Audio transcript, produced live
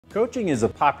Coaching is a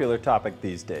popular topic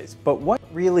these days, but what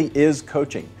really is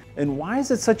coaching? And why is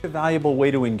it such a valuable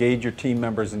way to engage your team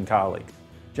members and colleagues?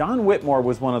 John Whitmore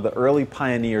was one of the early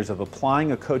pioneers of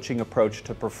applying a coaching approach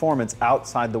to performance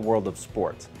outside the world of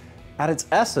sports. At its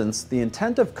essence, the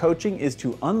intent of coaching is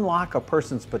to unlock a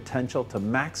person's potential to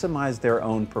maximize their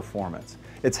own performance.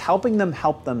 It's helping them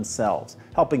help themselves,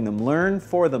 helping them learn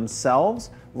for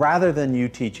themselves rather than you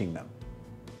teaching them.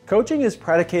 Coaching is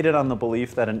predicated on the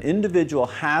belief that an individual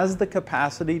has the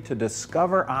capacity to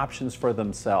discover options for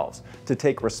themselves, to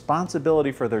take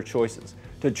responsibility for their choices,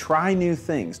 to try new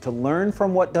things, to learn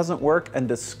from what doesn't work and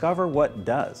discover what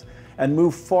does, and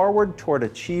move forward toward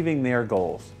achieving their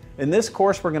goals. In this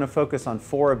course, we're going to focus on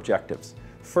 4 objectives.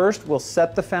 First, we'll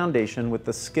set the foundation with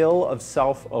the skill of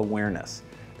self-awareness.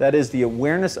 That is the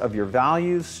awareness of your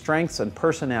values, strengths, and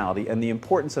personality, and the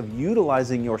importance of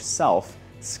utilizing yourself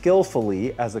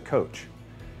skillfully as a coach.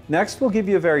 Next, we'll give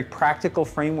you a very practical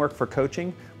framework for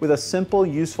coaching with a simple,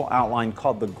 useful outline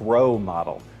called the GROW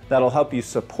model that'll help you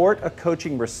support a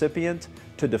coaching recipient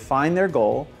to define their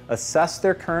goal, assess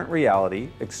their current reality,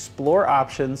 explore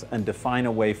options, and define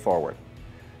a way forward.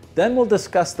 Then we'll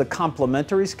discuss the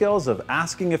complementary skills of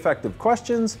asking effective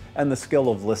questions and the skill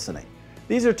of listening.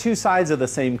 These are 2 sides of the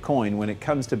same coin when it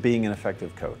comes to being an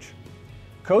effective coach.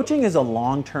 Coaching is a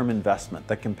long-term investment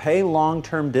that can pay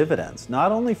long-term dividends,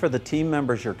 not only for the team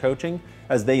members you're coaching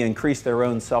as they increase their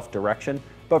own self-direction,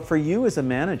 but for you as a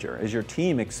manager as your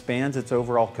team expands its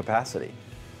overall capacity.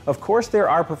 Of course, there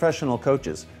are professional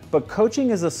coaches, but coaching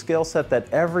is a skill set that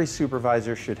every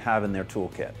supervisor should have in their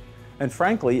toolkit. And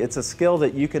frankly, it's a skill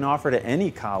that you can offer to any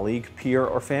colleague, peer,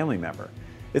 or family member.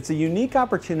 It's a unique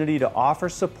opportunity to offer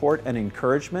support and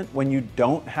encouragement when you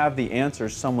don't have the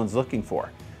answers someone's looking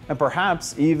for. And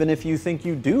perhaps even if you think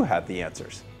you do have the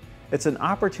answers. It's an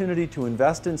opportunity to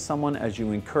invest in someone as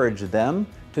you encourage them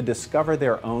to discover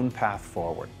their own path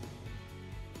forward.